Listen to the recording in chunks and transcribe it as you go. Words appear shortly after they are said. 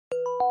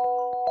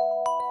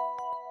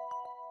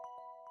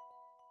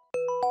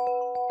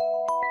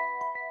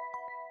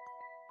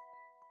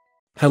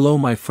Hello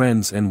my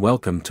friends and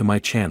welcome to my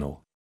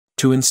channel.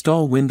 To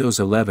install Windows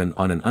 11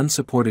 on an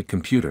unsupported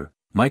computer,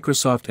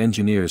 Microsoft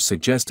engineers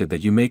suggested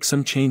that you make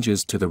some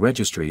changes to the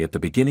registry at the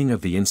beginning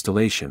of the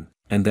installation,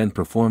 and then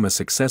perform a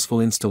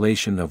successful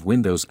installation of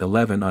Windows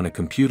 11 on a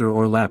computer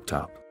or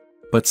laptop.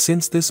 But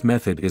since this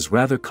method is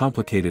rather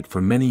complicated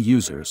for many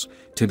users,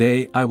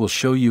 today I will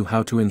show you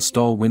how to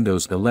install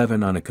Windows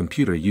 11 on a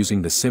computer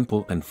using the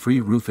simple and free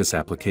Rufus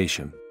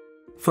application.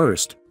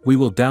 First, we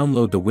will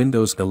download the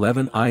Windows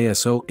 11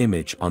 ISO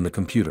image on the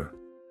computer.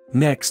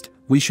 Next,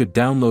 we should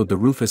download the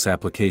Rufus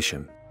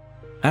application.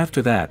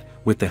 After that,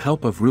 with the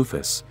help of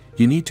Rufus,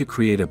 you need to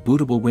create a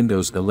bootable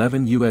Windows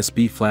 11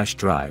 USB flash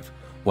drive,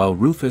 while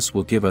Rufus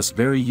will give us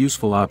very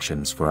useful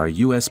options for our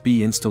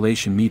USB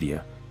installation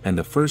media, and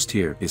the first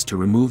here is to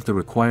remove the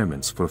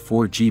requirements for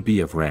 4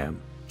 GB of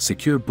RAM,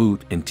 secure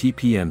boot and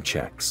TPM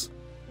checks.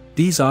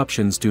 These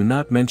options do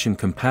not mention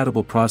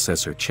compatible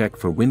processor check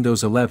for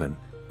Windows 11,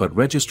 but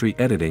registry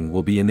editing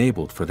will be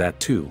enabled for that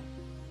too.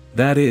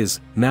 That is,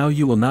 now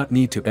you will not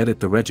need to edit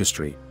the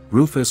registry,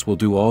 Rufus will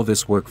do all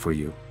this work for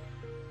you.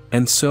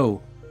 And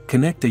so,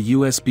 connect a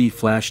USB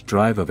flash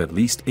drive of at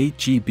least 8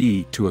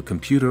 GB to a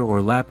computer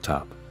or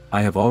laptop.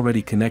 I have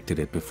already connected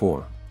it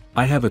before.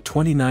 I have a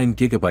 29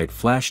 GB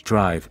flash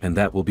drive and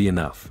that will be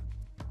enough.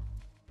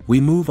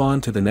 We move on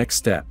to the next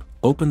step,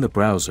 open the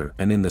browser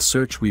and in the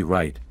search we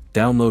write,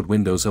 download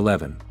Windows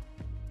 11.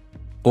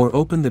 Or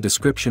open the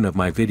description of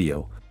my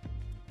video,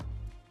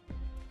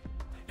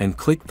 and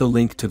click the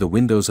link to the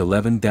Windows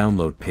 11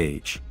 download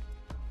page.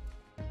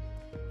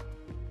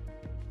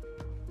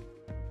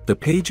 The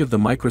page of the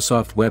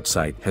Microsoft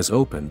website has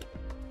opened.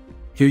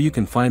 Here you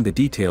can find the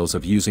details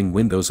of using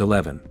Windows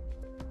 11.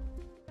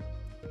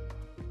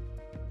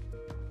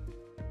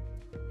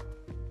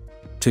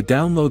 To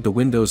download the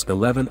Windows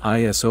 11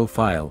 ISO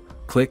file,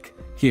 click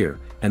here,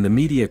 and the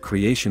Media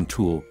Creation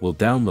tool will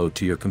download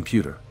to your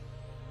computer.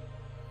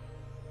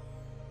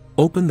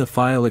 Open the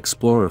File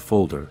Explorer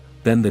folder,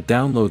 then the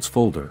Downloads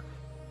folder,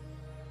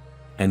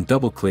 and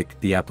double-click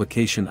the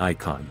application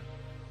icon.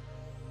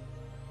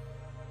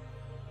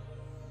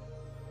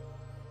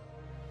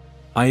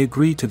 I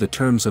agree to the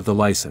terms of the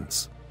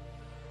license.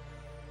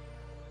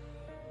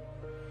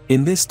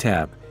 In this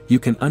tab, you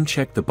can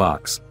uncheck the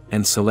box,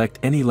 and select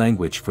any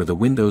language for the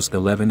Windows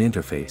 11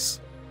 interface.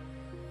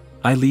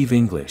 I leave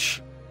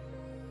English.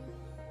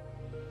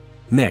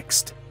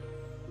 Next.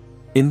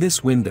 In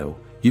this window,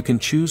 you can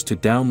choose to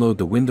download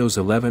the Windows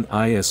 11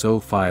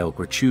 ISO file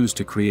or choose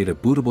to create a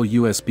bootable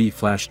USB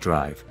flash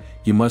drive.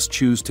 You must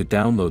choose to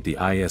download the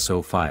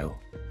ISO file.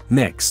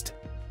 Next.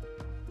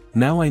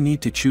 Now I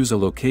need to choose a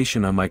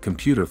location on my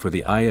computer for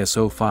the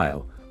ISO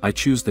file. I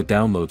choose the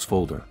Downloads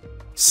folder.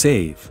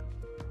 Save.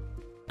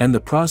 And the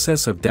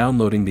process of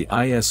downloading the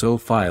ISO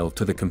file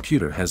to the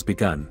computer has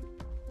begun.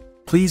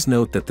 Please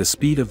note that the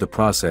speed of the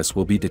process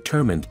will be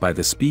determined by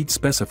the speed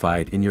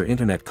specified in your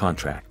internet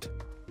contract.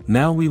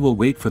 Now we will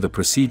wait for the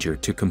procedure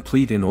to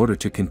complete in order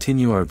to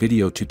continue our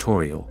video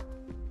tutorial.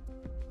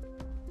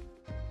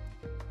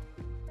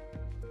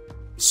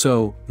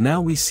 So,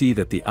 now we see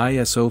that the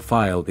ISO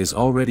file is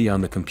already on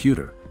the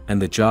computer,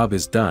 and the job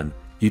is done.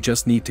 You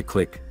just need to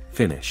click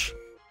Finish.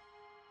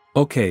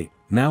 Okay,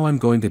 now I'm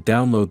going to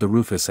download the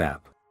Rufus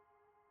app.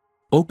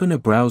 Open a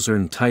browser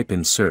and type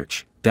in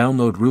search,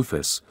 download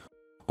Rufus,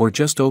 or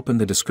just open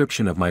the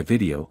description of my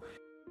video,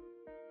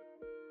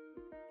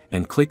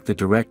 and click the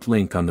direct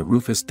link on the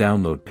Rufus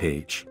download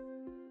page.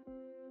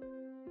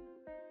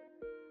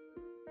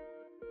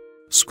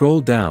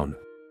 Scroll down,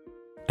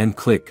 and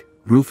click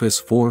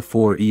Rufus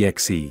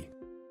 44exe.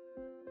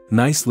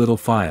 Nice little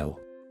file.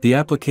 The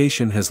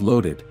application has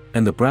loaded,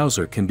 and the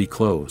browser can be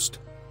closed.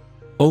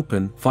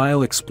 Open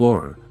File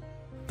Explorer,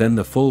 then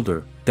the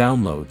folder,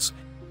 Downloads,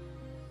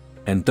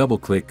 and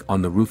double-click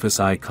on the Rufus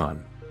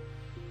icon.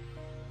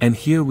 And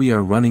here we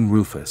are running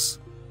Rufus.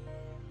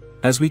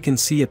 As we can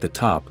see at the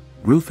top,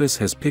 Rufus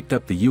has picked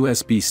up the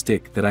USB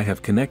stick that I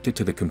have connected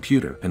to the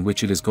computer and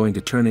which it is going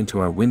to turn into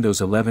our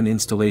Windows 11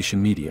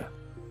 installation media.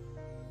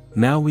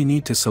 Now we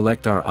need to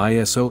select our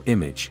ISO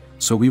image,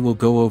 so we will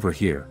go over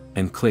here,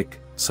 and click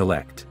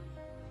Select.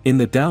 In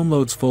the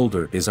Downloads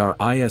folder is our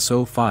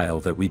ISO file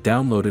that we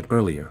downloaded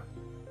earlier.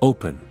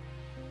 Open.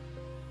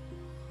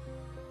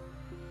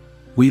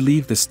 We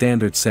leave the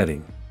standard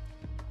setting.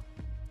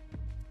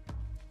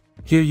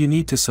 Here you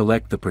need to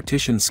select the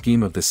partition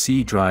scheme of the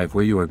C drive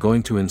where you are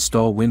going to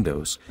install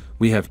Windows.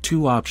 We have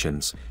two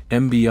options,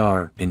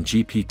 MBR and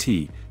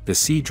GPT. The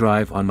C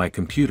drive on my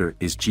computer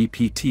is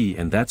GPT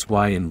and that's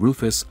why in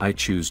Rufus I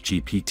choose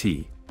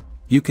GPT.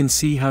 You can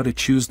see how to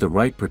choose the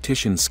right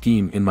partition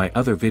scheme in my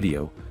other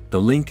video.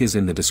 The link is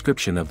in the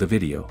description of the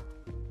video.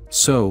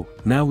 So,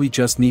 now we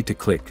just need to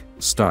click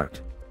Start.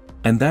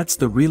 And that's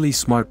the really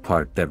smart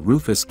part, that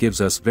Rufus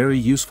gives us very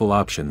useful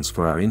options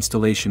for our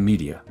installation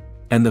media.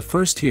 And the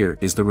first here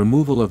is the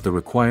removal of the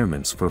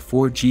requirements for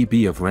 4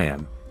 GB of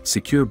RAM,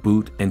 secure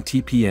boot and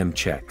TPM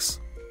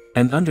checks.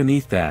 And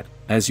underneath that,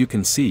 as you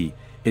can see,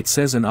 it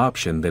says an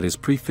option that is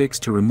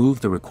prefixed to remove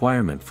the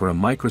requirement for a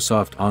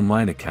Microsoft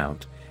Online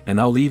account, and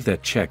I'll leave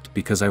that checked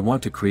because I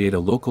want to create a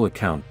local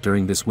account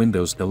during this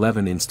Windows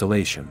 11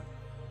 installation.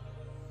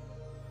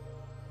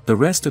 The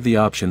rest of the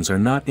options are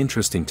not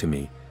interesting to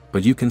me,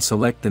 but you can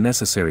select the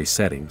necessary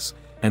settings,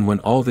 and when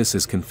all this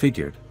is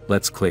configured,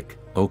 let's click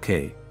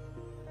OK.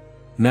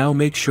 Now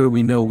make sure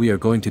we know we are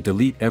going to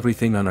delete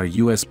everything on our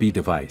USB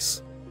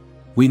device.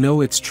 We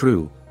know it's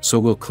true, so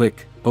we'll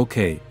click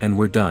OK and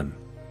we're done.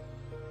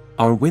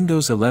 Our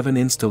Windows 11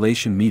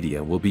 installation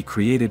media will be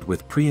created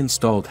with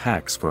pre-installed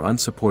hacks for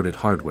unsupported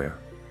hardware.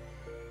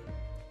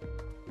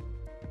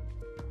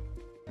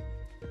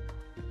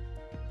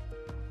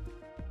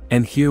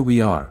 And here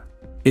we are.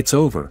 It's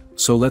over,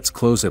 so let's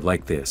close it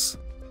like this.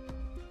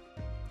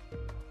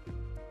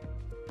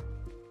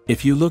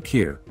 If you look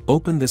here,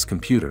 open this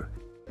computer,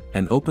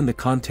 and open the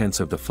contents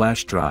of the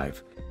flash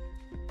drive.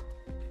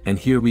 And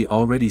here we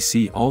already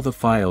see all the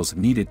files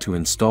needed to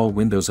install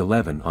Windows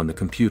 11 on the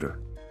computer.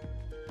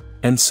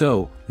 And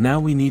so, now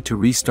we need to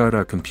restart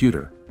our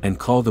computer, and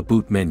call the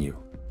boot menu.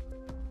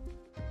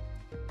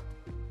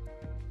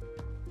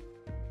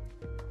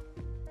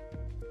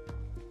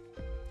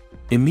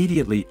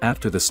 Immediately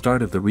after the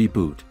start of the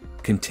reboot,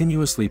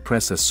 continuously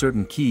press a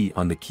certain key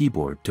on the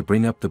keyboard to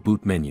bring up the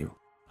boot menu.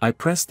 I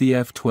press the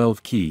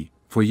F12 key,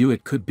 for you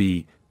it could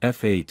be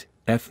F8,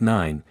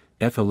 F9,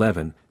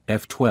 F11,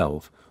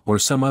 F12, or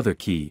some other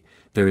key.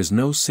 There is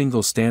no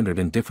single standard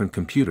and different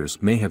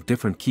computers may have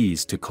different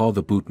keys to call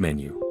the boot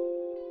menu.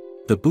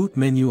 The boot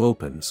menu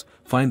opens,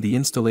 find the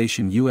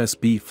installation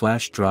USB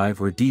flash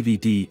drive or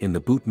DVD in the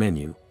boot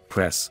menu,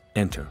 press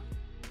Enter.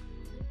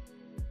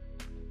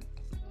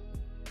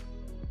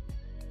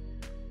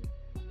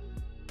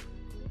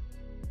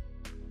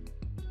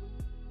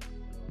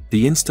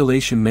 The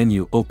installation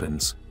menu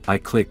opens, I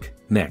click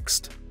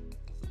Next.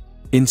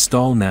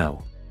 Install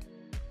now.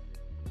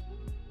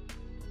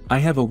 I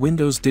have a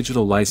Windows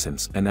Digital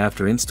license and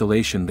after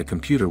installation the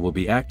computer will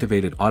be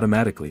activated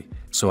automatically,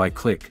 so I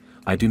click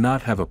I do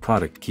not have a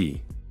product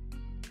key.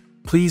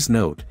 Please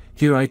note,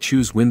 here I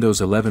choose Windows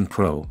 11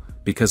 Pro,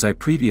 because I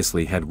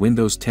previously had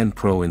Windows 10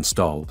 Pro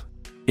installed.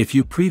 If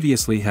you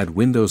previously had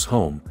Windows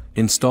Home,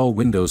 install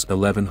Windows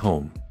 11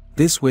 Home.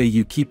 This way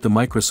you keep the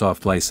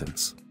Microsoft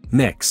license.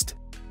 Next.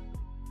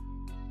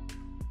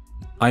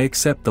 I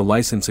accept the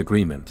license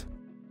agreement.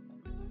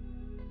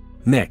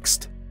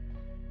 Next.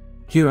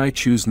 Here I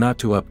choose not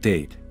to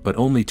update, but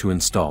only to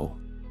install.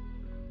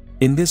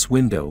 In this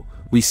window,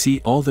 we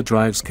see all the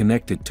drives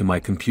connected to my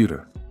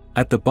computer.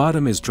 At the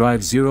bottom is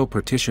Drive 0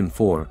 Partition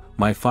 4,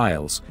 My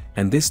Files,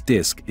 and this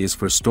disk is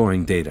for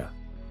storing data.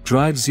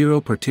 Drive 0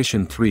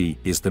 Partition 3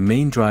 is the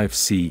main drive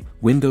C,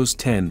 Windows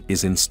 10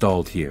 is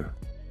installed here.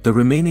 The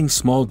remaining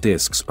small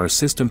disks are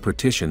system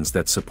partitions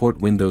that support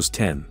Windows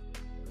 10.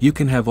 You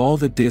can have all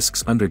the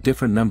disks under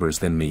different numbers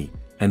than me,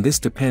 and this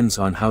depends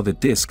on how the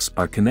disks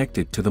are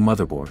connected to the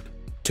motherboard.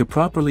 To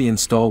properly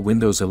install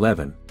Windows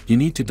 11, you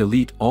need to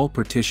delete all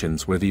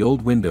partitions where the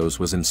old Windows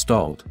was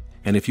installed,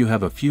 and if you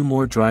have a few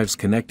more drives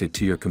connected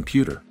to your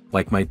computer,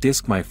 like my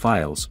disk My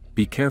Files,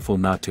 be careful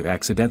not to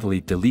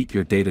accidentally delete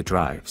your data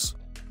drives.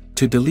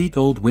 To delete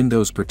old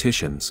Windows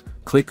partitions,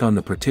 click on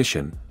the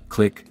partition,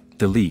 click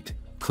Delete,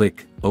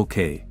 click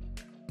OK.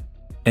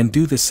 And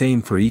do the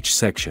same for each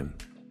section.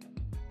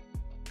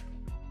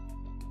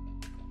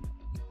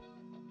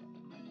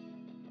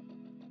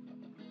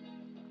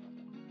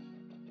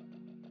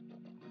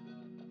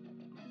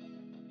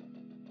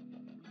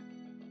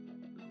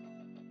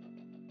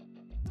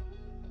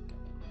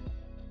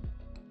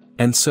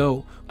 And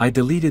so, I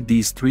deleted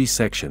these 3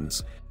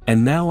 sections,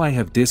 and now I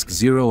have disk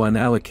 0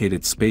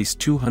 unallocated space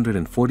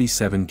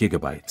 247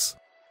 GB.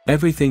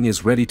 Everything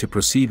is ready to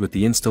proceed with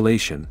the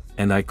installation,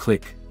 and I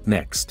click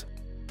Next.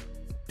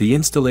 The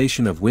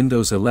installation of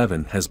Windows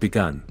 11 has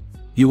begun.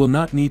 You will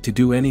not need to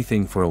do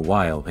anything for a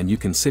while and you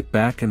can sit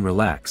back and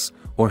relax,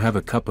 or have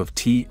a cup of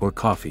tea or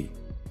coffee.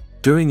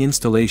 During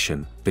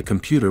installation, the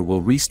computer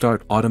will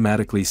restart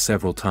automatically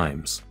several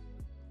times.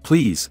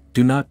 Please,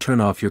 do not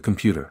turn off your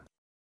computer.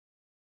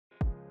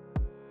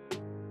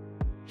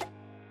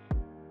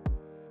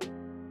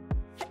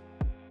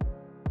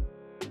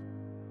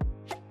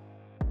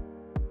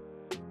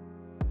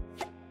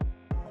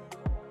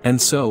 And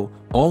so,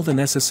 all the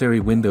necessary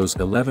Windows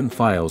 11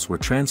 files were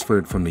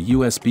transferred from the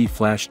USB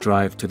flash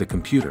drive to the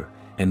computer,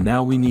 and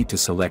now we need to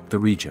select the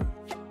region.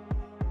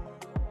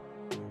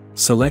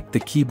 Select the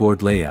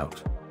keyboard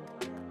layout.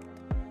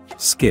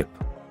 Skip.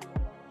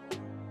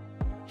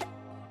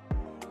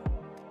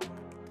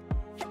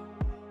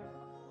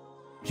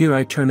 Here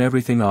I turn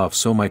everything off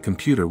so my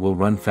computer will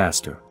run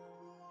faster.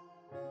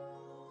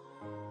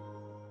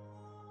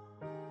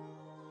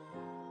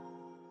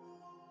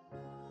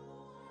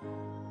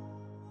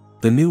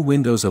 The new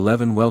Windows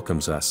 11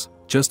 welcomes us,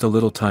 just a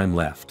little time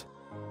left.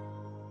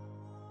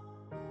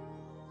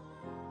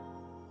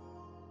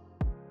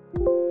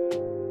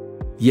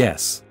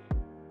 Yes.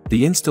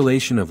 The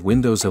installation of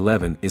Windows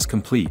 11 is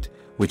complete,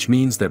 which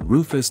means that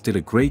Rufus did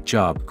a great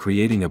job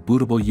creating a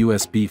bootable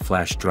USB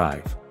flash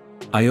drive.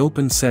 I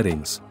open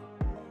Settings,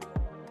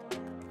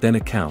 then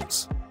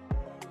Accounts,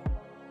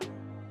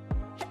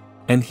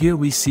 And here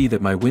we see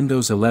that my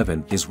Windows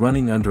 11 is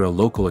running under a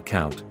local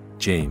account,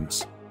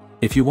 James.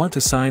 If you want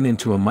to sign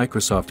into a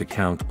Microsoft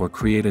account or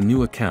create a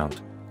new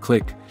account,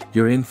 click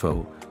Your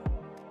Info.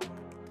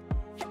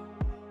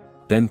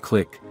 Then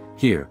click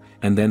Here,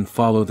 and then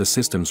follow the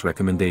system's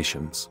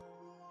recommendations.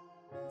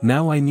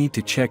 Now I need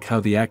to check how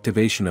the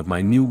activation of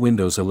my new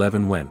Windows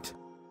 11 went.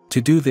 To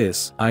do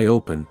this, I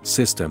open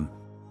System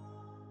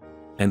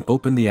and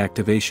open the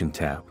Activation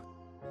tab.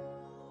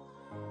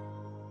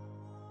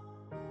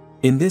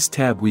 In this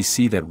tab we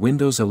see that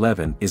Windows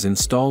 11 is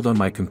installed on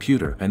my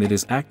computer and it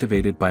is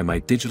activated by my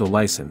digital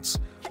license,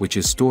 which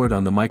is stored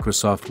on the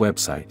Microsoft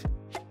website.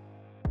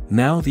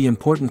 Now the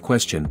important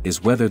question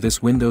is whether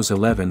this Windows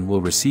 11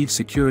 will receive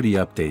security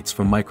updates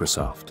from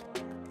Microsoft.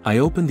 I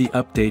open the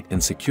Update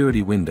and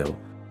Security window,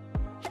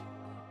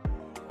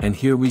 and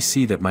here we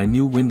see that my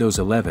new Windows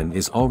 11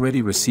 is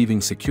already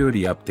receiving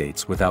security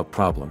updates without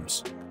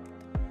problems.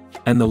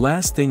 And the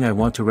last thing I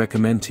want to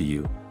recommend to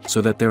you,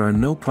 so that there are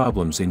no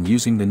problems in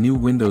using the new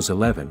Windows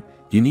 11,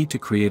 you need to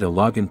create a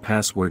login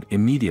password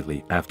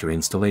immediately after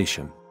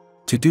installation.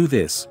 To do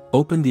this,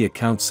 open the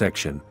Account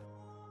section,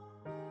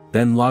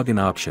 then Login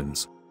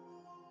Options.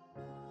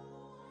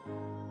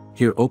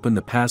 Here open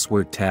the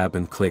Password tab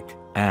and click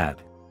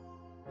Add.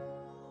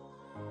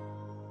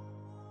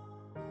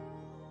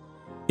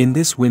 In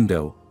this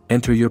window,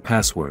 enter your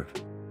password.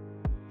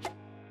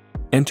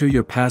 Enter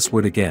your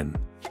password again.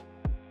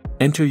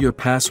 Enter your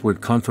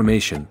password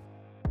confirmation,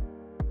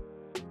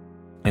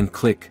 and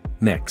click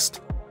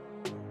Next.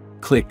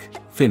 Click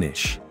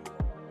Finish.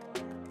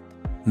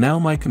 Now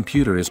my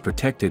computer is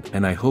protected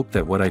and I hope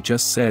that what I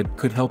just said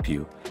could help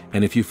you,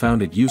 and if you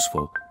found it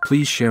useful,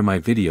 please share my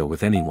video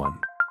with anyone.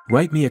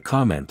 Write me a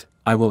comment,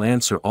 I will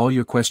answer all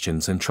your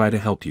questions and try to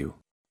help you.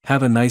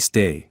 Have a nice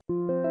day.